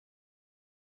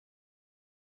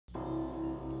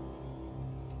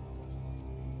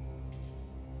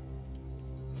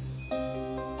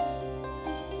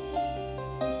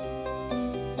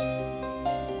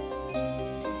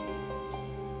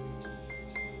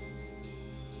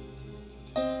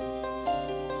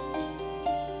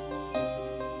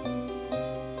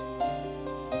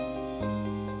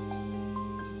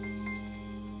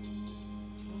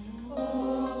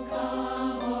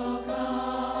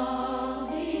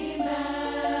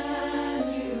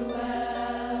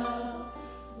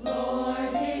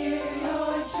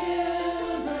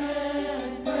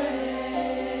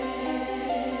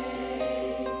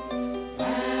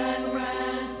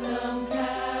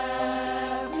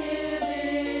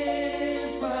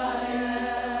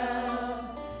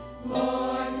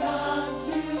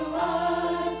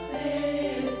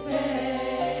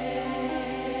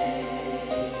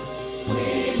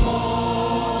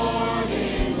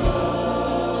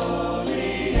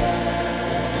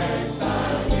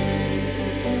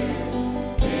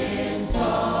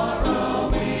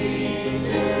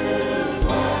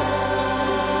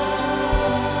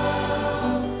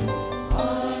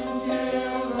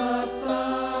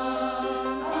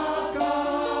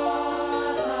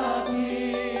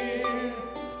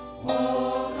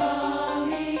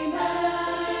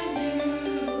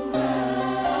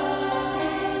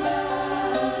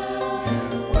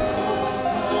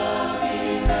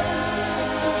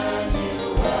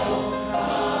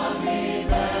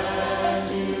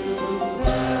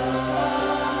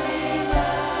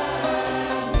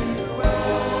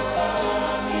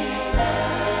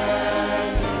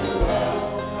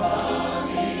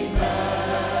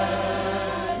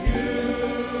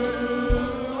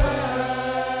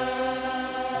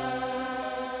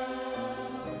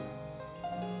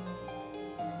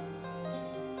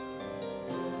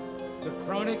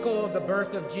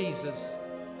birth of Jesus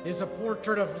is a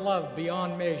portrait of love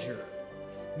beyond measure,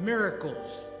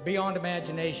 miracles beyond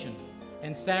imagination,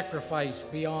 and sacrifice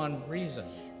beyond reason.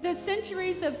 The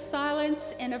centuries of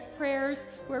silence and of prayers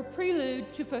were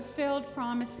prelude to fulfilled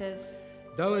promises.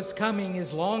 Though his coming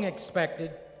is long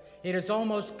expected, it is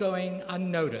almost going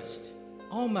unnoticed.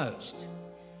 Almost.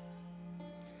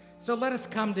 So let us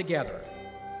come together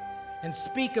and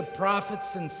speak of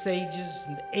prophets and sages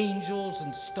and angels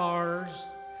and stars,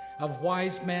 of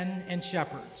wise men and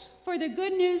shepherds. For the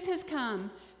good news has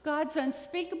come. God's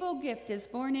unspeakable gift is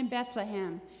born in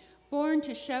Bethlehem, born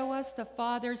to show us the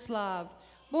Father's love,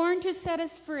 born to set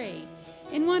us free.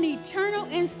 In one eternal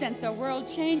instant, the world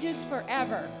changes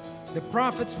forever. The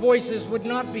prophets' voices would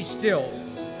not be stilled,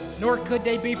 nor could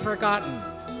they be forgotten.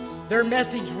 Their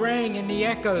message rang in the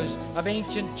echoes of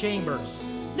ancient chambers.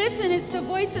 Listen, it's the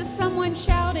voice of someone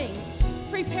shouting,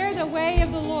 "Prepare the way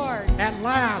of the Lord." At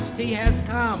last he has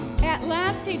come. At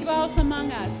last he dwells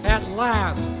among us. At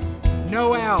last,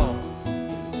 Noel.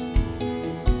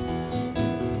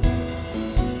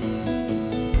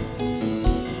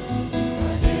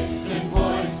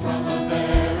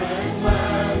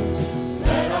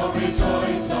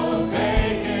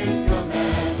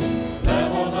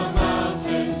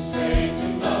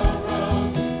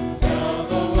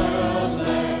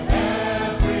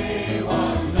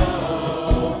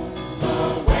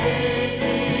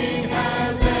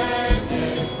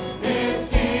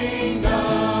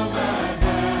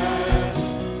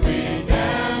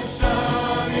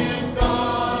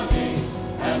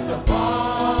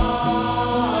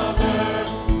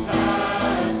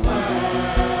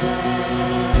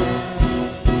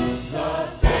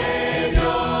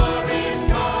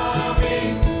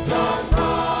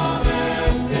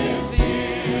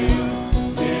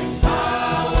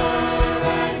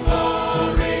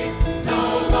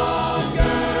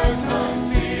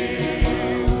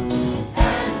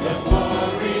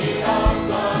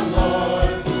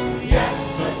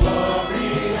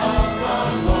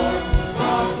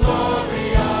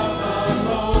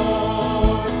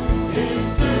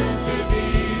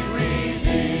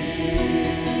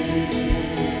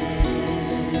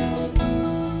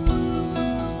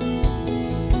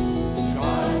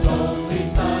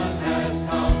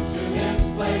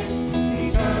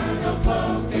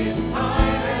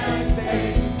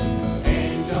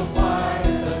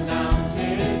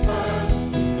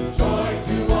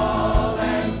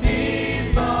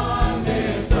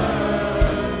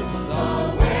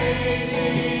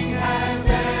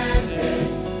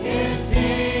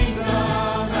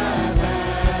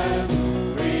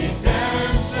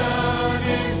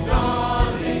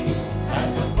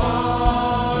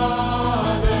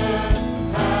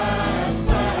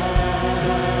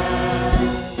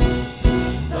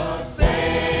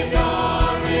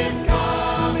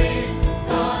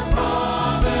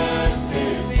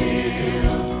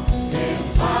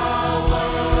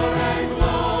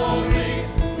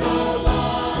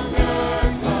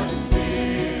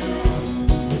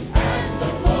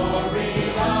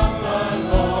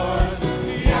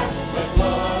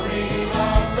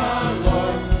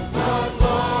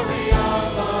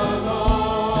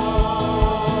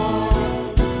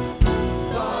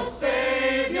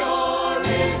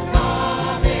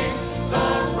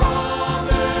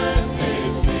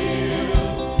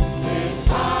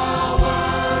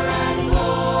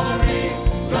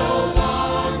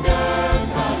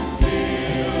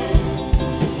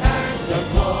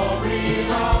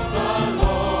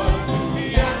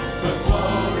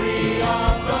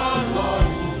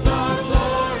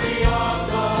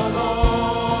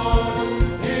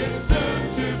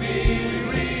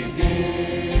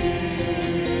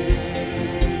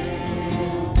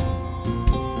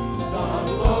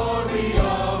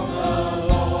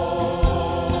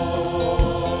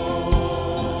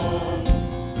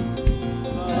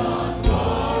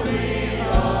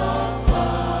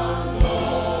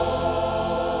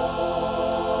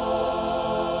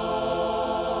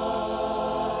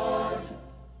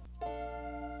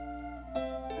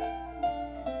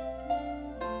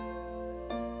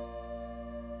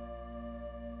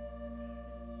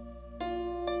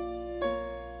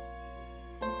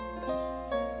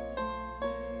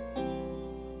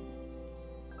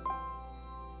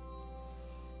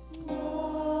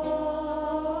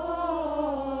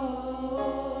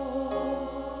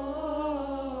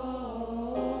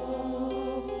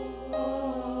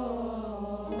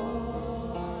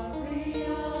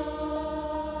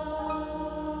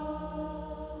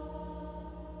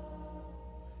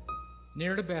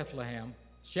 Near to Bethlehem,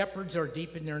 shepherds are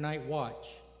deep in their night watch.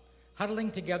 Huddling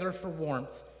together for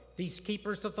warmth, these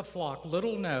keepers of the flock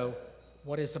little know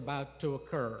what is about to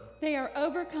occur. They are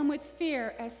overcome with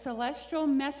fear as celestial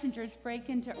messengers break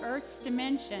into Earth's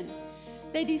dimension.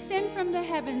 They descend from the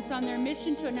heavens on their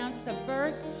mission to announce the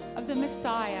birth of the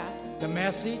Messiah. The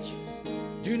message,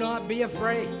 do not be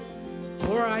afraid,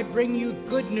 for I bring you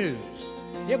good news.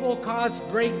 It will cause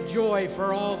great joy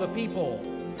for all the people.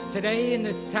 Today in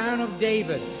this town of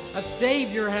David, a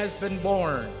Savior has been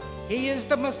born. He is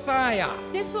the Messiah.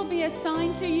 This will be a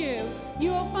sign to you.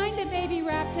 You will find the baby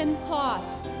wrapped in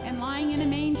cloths and lying in a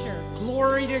manger.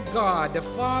 Glory to God. The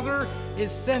Father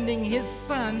is sending his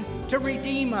Son to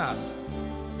redeem us.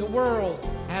 The world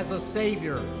has a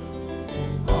Savior.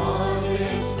 On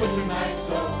this winter night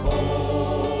so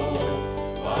cold,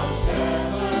 while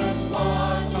shepherds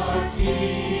watch our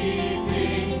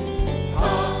keeping,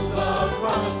 comes the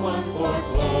promised one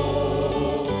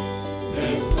foretold.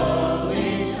 This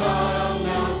lowly child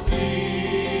now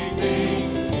sleeping.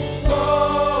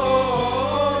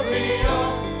 Gloria,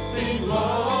 sing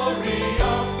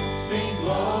Gloria, sing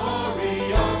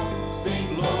Gloria, sing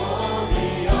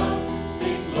Gloria,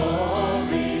 sing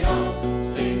Gloria,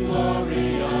 sing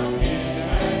Gloria in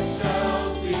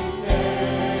excelsis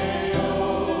Deo.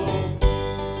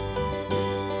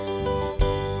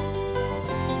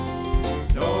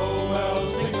 Noel,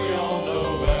 sing we all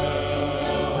know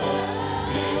well.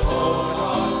 Behold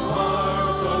God's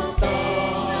heart so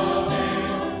stunning.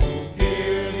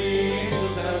 Hear the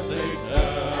angels as they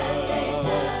tell.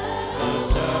 The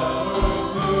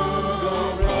shepherds who go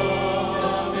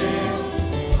running.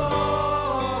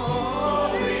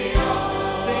 Gloria,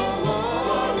 sing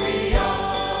Gloria,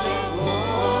 sing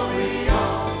Gloria,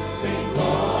 sing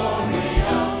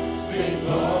Gloria, sing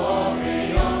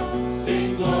Gloria, sing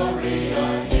Gloria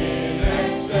in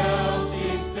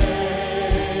excelsis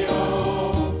Deo.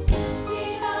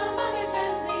 See the mother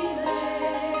gently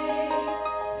lay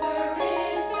her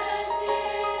infant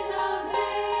in a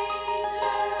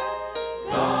manger.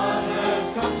 God has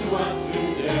come to us this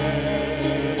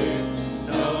day,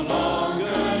 no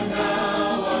longer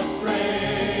now a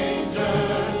stranger.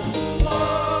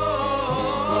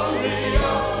 Gloria,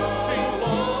 sing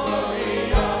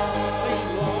Gloria, sing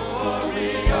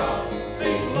Gloria,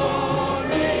 sing Gloria, sing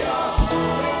Gloria, sing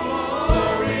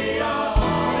Gloria,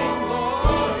 sing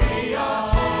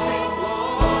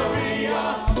Gloria,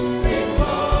 sing Gloria, sing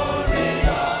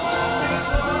Gloria,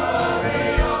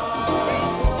 sing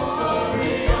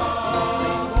Gloria,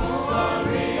 sing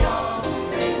Gloria,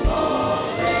 sing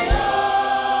Gloria.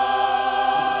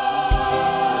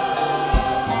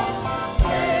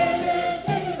 Praises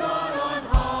be to God on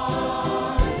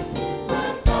high,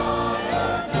 Messiah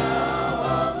now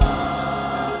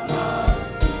among us.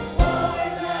 Boy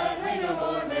that later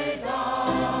born may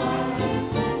die,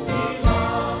 He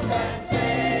loves and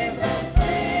saves and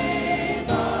frees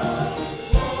us.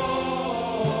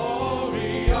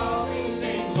 Gloria,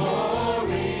 sing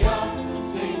Gloria,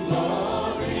 sing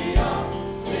Gloria,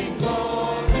 sing Gloria, sing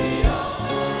Gloria,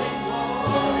 sing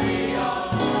Gloria,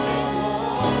 sing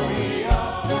Gloria,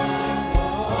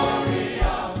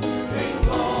 sing Gloria, sing Gloria, sing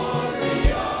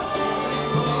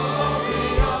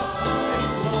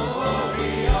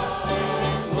Gloria,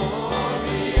 sing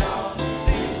Gloria,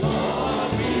 sing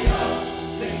Gloria,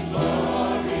 sing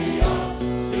Gloria,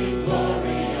 sing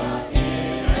Gloria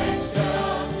in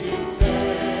excelsis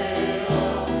Deo,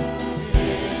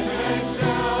 in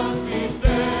excelsis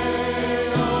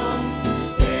Deo,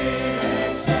 in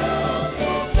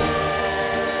excelsis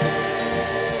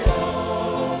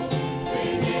Deo,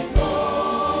 singing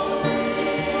Gloria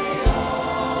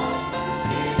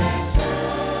in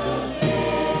excelsis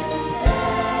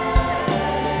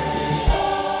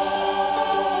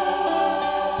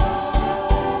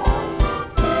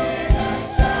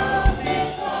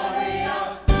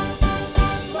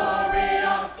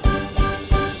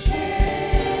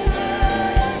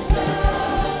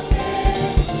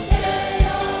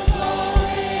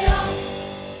Gloria,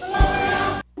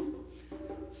 Gloria,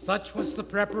 Such was the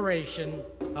preparation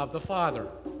of the Father.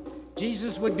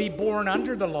 Jesus would be born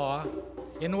under the law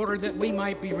in order that we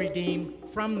might be redeemed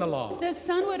from the law. The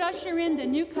Son would usher in the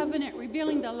new covenant,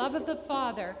 revealing the love of the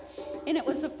Father. And it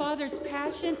was the Father's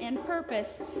passion and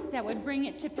purpose that would bring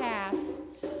it to pass.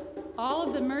 All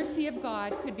of the mercy of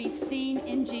God could be seen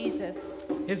in Jesus.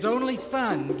 His only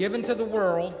Son given to the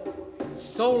world,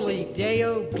 soli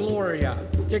Deo Gloria,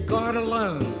 to God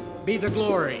alone be the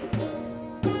glory.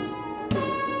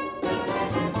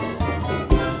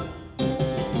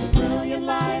 Brilliant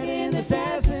light in the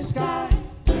desert sky.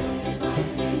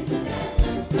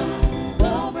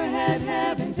 Overhead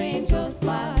heaven's angels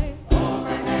fly.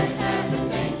 Overhead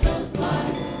heaven's angels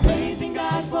fly, Praising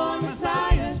God for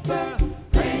Messiah's birth.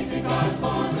 praising God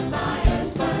for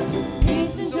Messiah's birth. He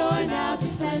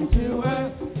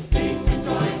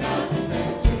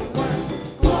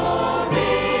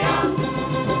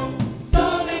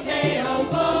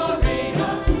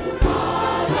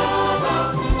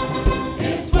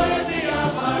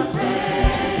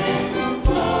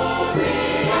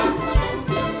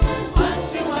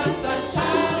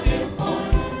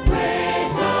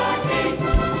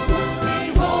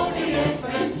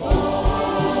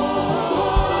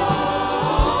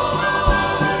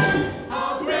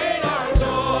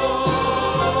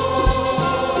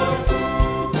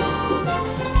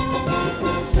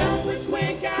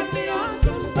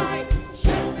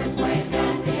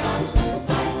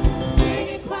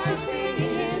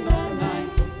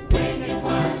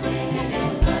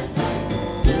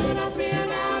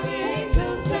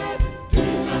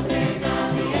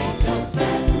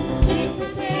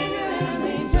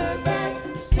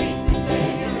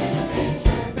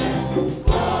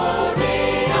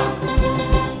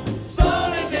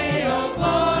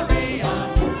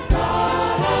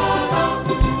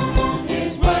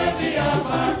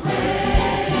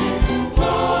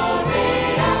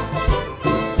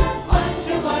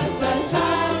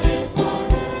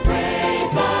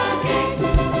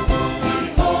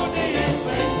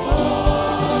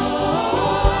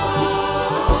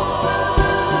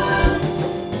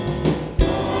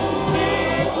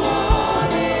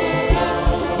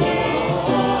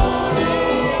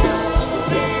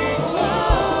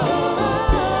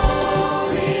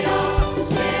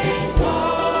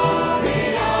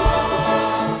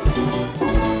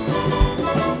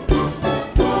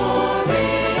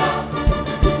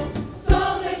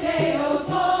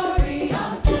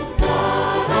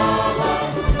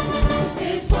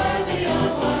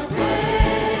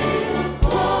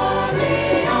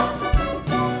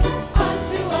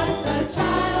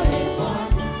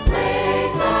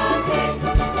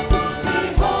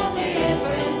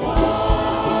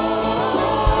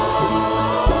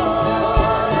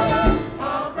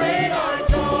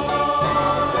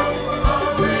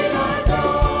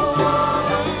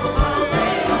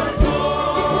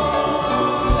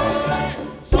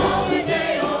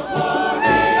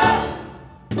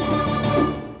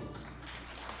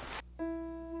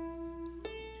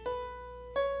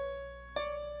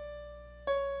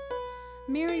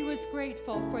was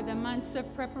grateful for the months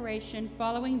of preparation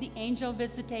following the angel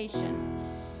visitation.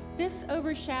 This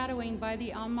overshadowing by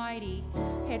the Almighty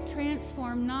had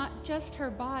transformed not just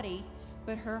her body,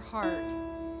 but her heart.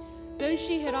 Though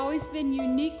she had always been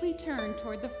uniquely turned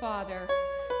toward the Father,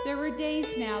 there were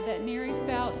days now that Mary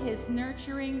felt his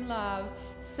nurturing love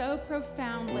so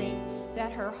profoundly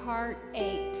that her heart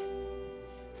ached.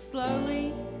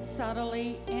 Slowly,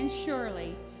 subtly, and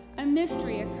surely, a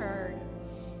mystery occurred.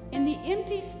 In the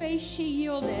empty space she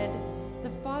yielded,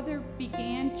 the Father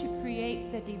began to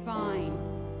create the divine.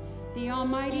 The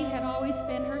Almighty had always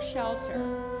been her shelter.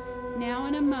 Now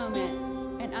in a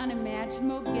moment, an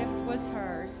unimaginable gift was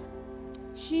hers.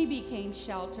 She became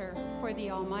shelter for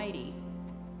the Almighty.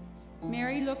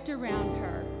 Mary looked around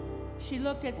her. She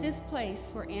looked at this place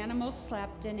where animals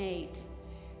slept and ate.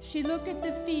 She looked at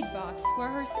the feed box where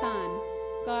her son,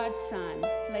 God's son,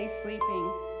 lay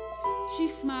sleeping. She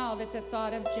smiled at the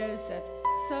thought of Joseph,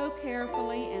 so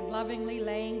carefully and lovingly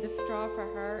laying the straw for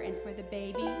her and for the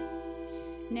baby.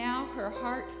 Now her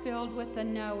heart filled with a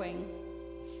knowing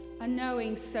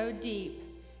so deep,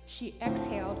 she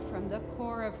exhaled from the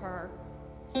core of her.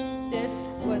 This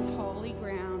was holy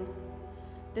ground.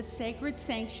 The sacred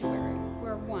sanctuary,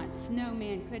 where once no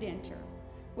man could enter,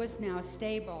 was now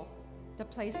stable, the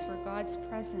place where God's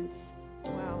presence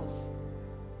dwells.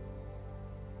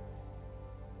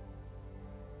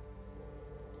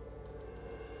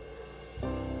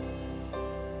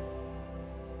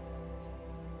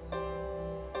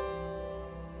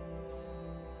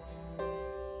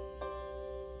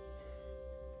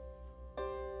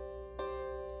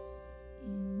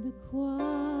 In the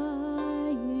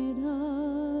quiet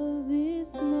of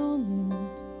this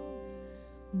moment,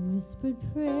 whispered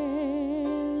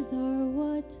prayers are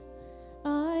what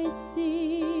I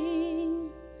sing.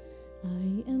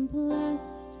 I am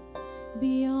blessed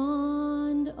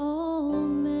beyond all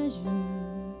measure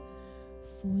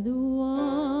for the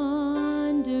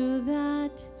wonder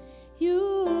that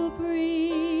you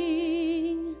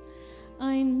bring.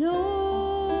 I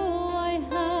know I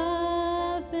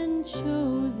have been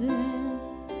chosen,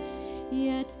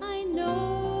 yet I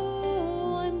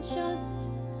know I'm just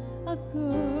a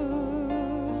girl.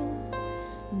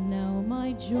 Now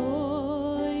my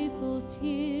joyful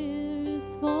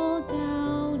tears fall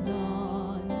down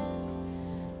on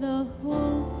the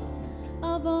hope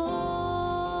of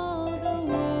all the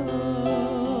world.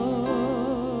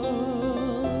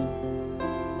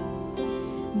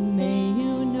 May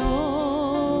you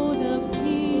know the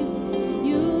peace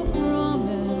you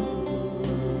promise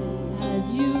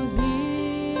as you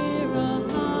hear a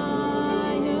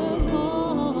higher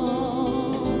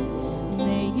call.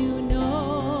 May you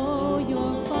know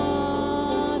your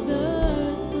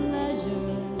Father's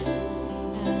pleasure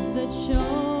as the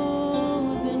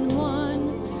chosen one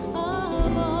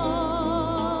of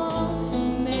all.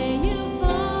 May you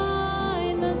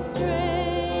find the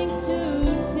strength to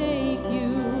take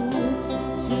you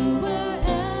to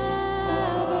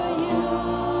wherever you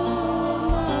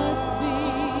must be.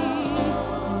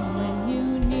 And when you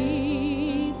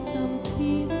need some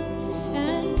peace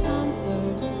and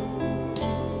comfort,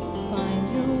 find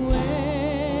your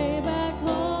way back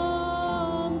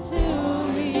home to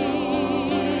me.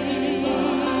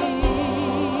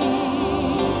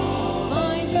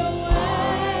 Find your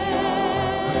way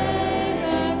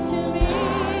back to me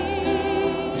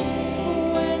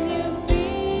when you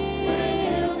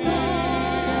feel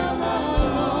all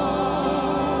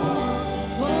alone.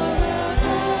 For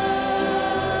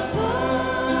wherever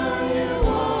you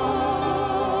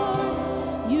are,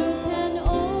 you can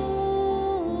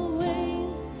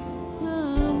always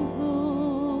come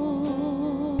home.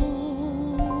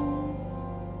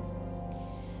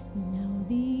 Now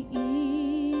the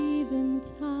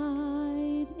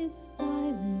eventide is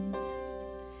silent.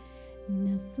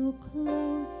 Nestle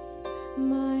close,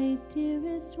 my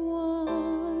dearest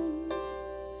one,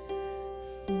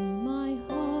 for my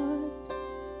heart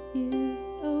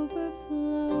is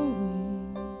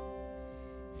overflowing.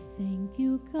 Thank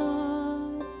you,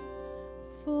 God,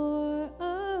 for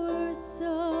our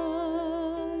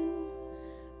son.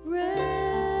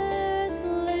 Rest,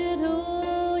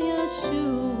 little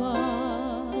Yeshua,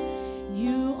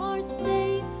 you are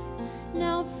safe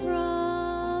now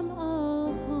from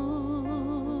all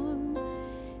harm,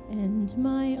 and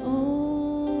my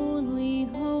only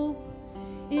hope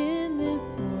in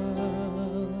this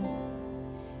world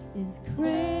is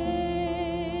cradled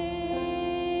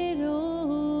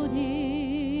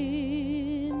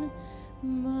in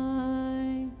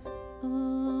my arms.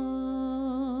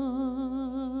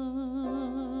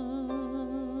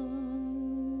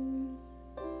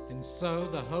 And so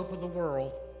the hope of the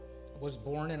world was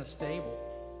born in a stable.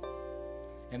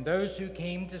 And those who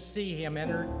came to see him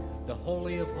entered the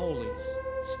Holy of Holies,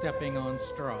 stepping on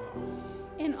straw.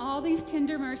 And all these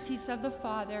tender mercies of the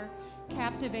Father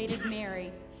captivated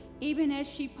Mary, even as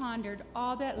she pondered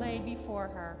all that lay before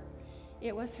her.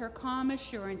 It was her calm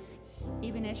assurance,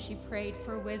 even as she prayed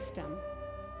for wisdom.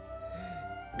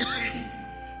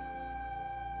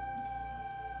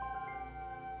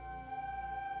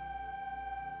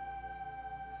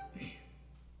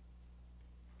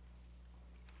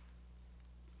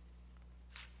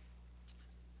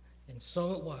 And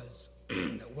so it was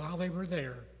that while they were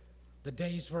there, the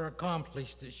days were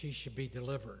accomplished that she should be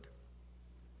delivered.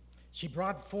 She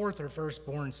brought forth her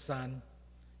firstborn son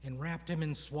and wrapped him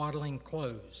in swaddling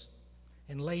clothes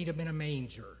and laid him in a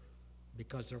manger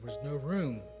because there was no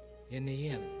room in the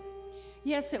inn.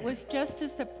 Yes, it was just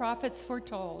as the prophets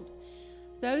foretold.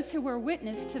 Those who were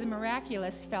witness to the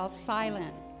miraculous fell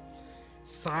silent.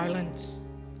 Silence,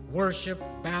 worship,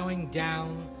 bowing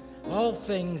down, all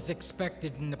things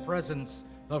expected in the presence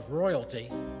of royalty.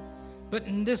 But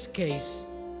in this case,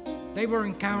 they were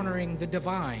encountering the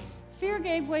divine. Fear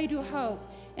gave way to hope,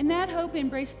 and that hope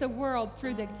embraced the world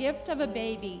through the gift of a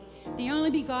baby, the only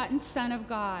begotten Son of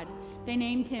God. They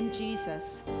named him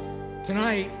Jesus.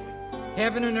 Tonight,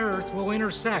 heaven and earth will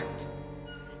intersect.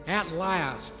 At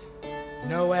last,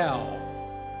 Noel.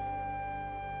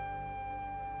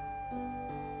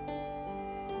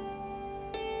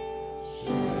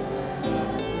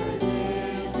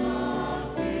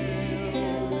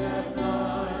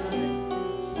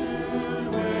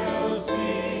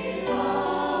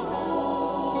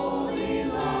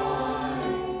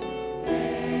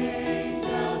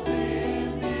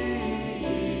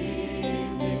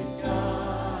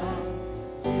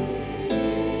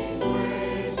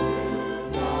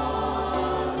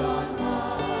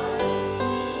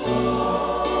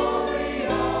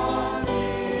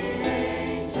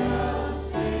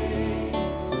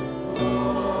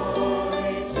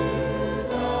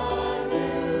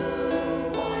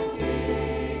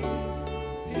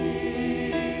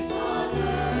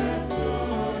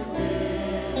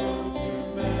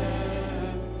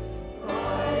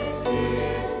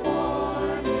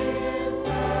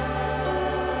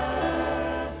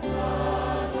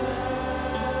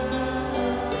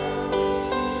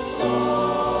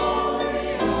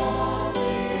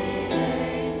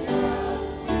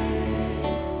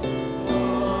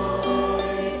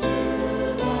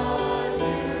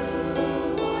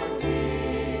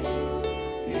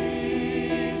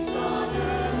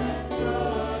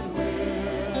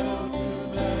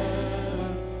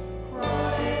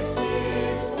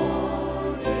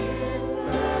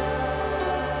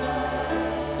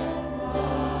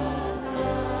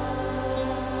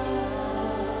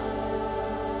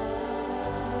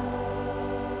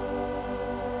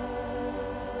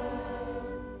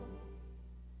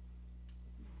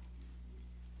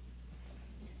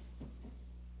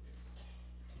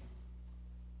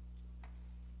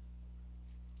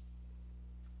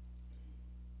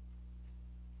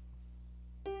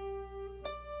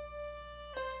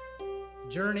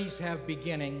 Journeys have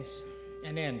beginnings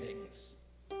and endings.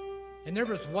 And there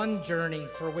was one journey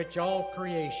for which all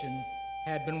creation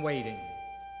had been waiting,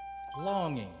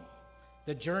 longing,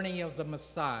 the journey of the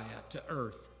Messiah to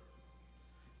earth.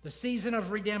 The season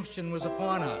of redemption was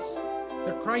upon us,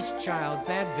 the Christ child's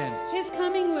advent. His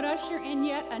coming would usher in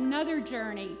yet another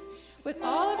journey. With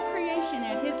all of creation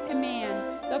at his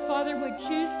command, the Father would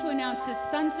choose to announce his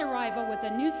Son's arrival with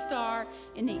a new star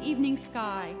in the evening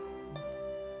sky.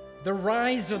 The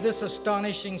rise of this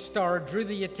astonishing star drew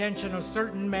the attention of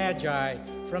certain magi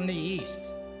from the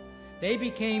east. They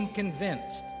became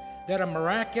convinced that a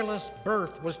miraculous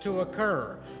birth was to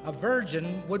occur. A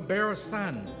virgin would bear a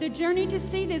son. The journey to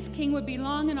see this king would be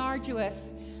long and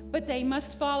arduous, but they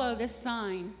must follow this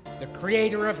sign. The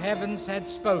Creator of heavens had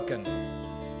spoken.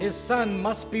 His Son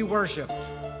must be worshipped.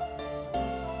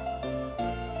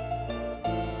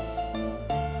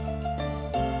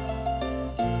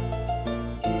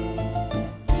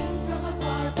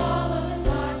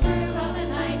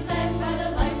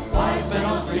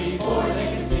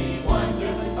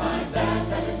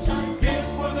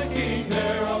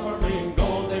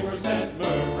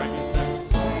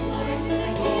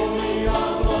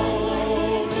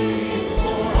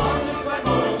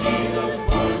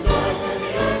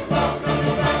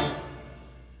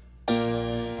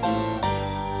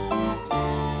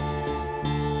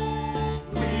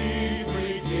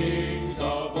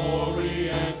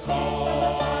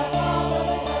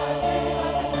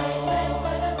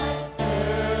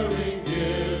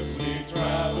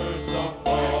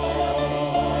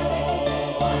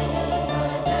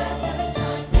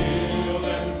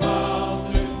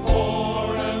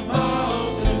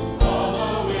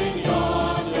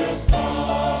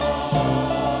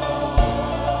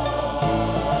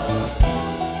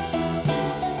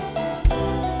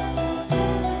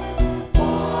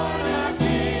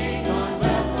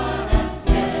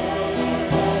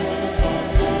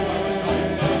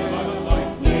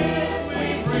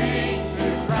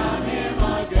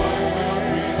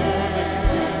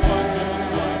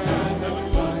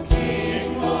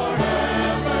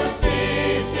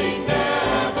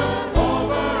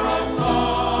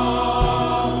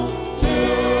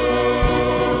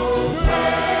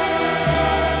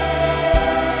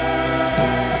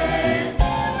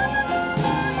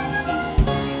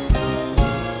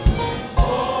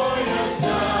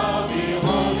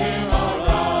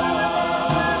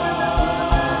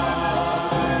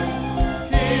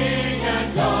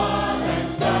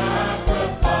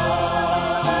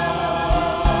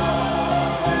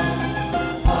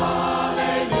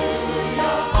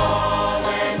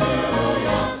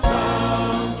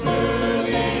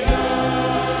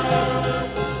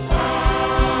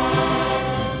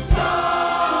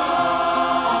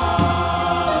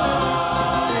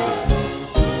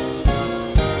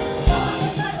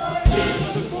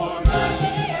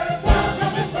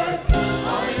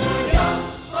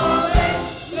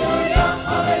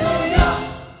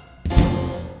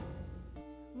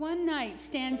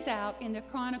 stands out in the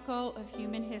chronicle of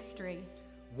human history.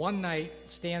 One night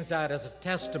stands out as a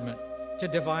testament to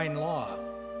divine law.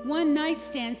 One night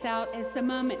stands out as the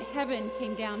moment heaven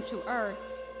came down to earth.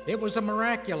 It was a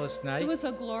miraculous night. It was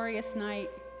a glorious night.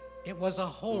 It was a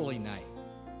holy night.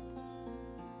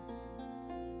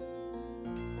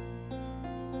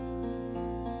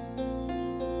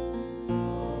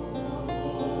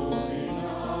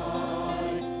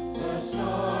 The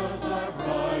stars are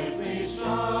brightly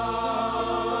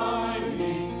shining.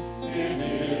 It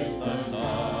is the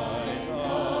night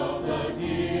of the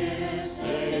dear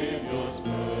Savior's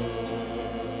birth.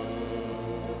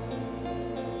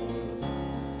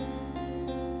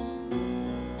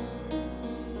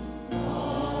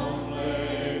 Long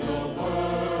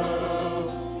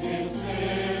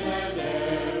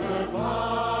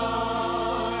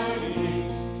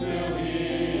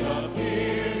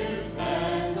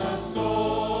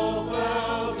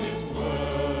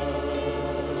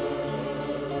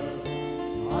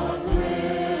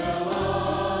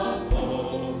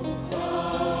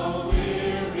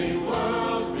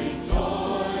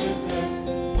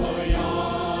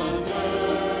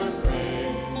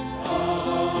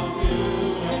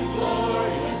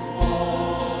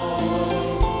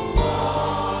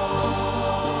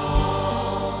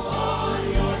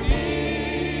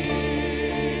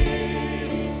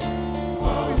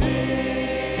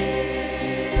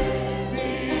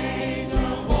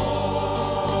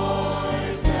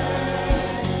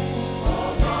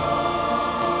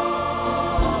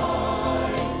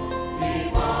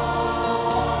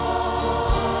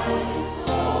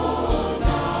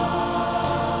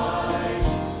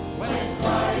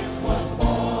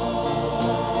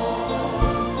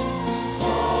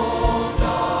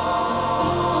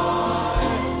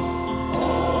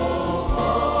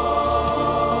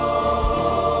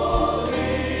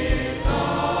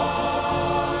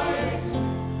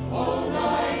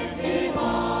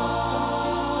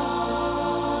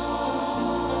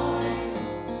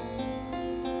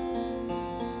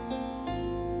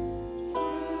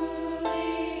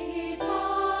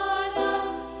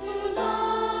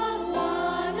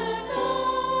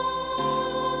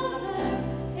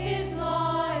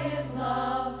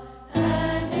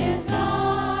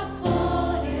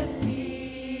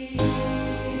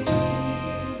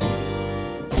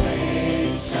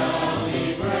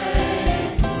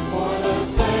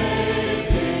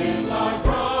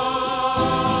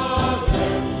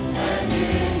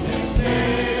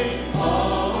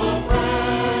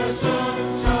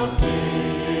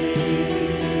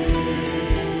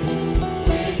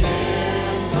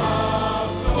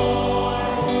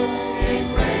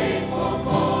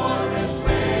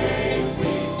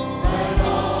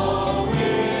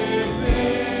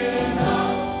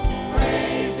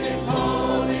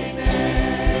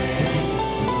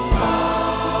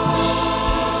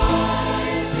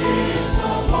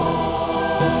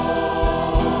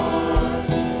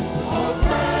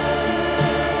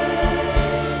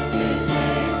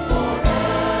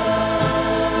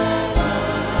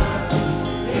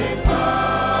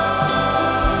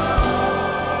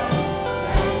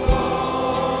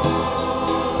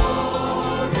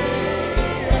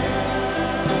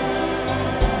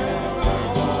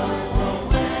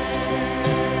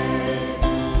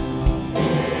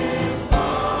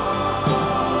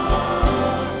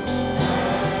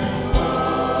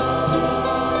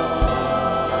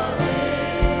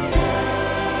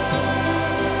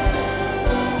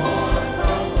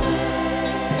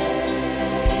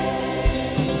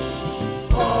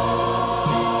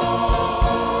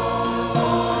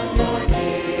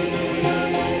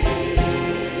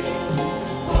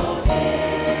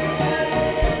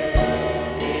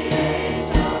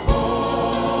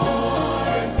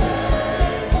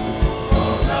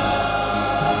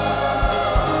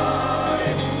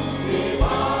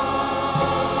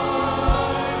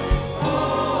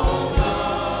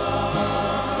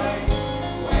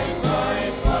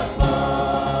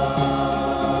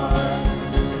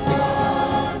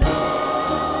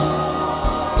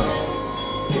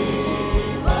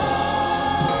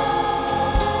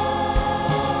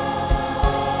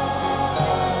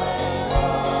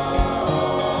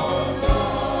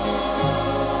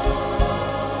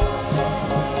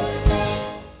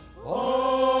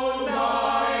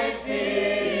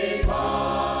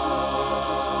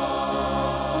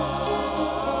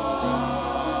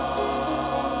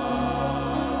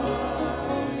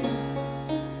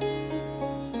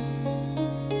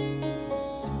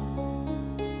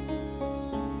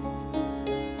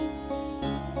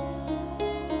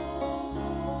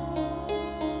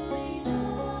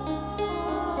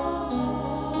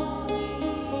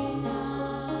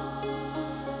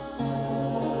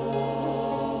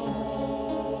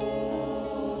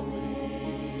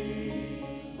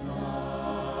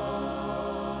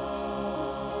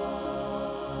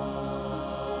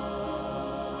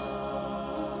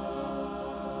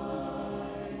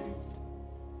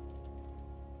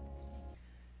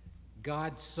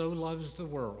God so loves the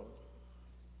world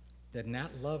that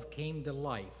that love came to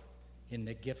life in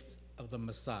the gift of the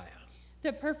Messiah.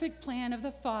 The perfect plan of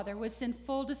the Father was in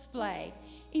full display.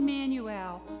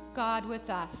 Emmanuel, God with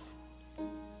us.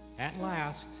 At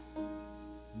last,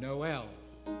 Noel.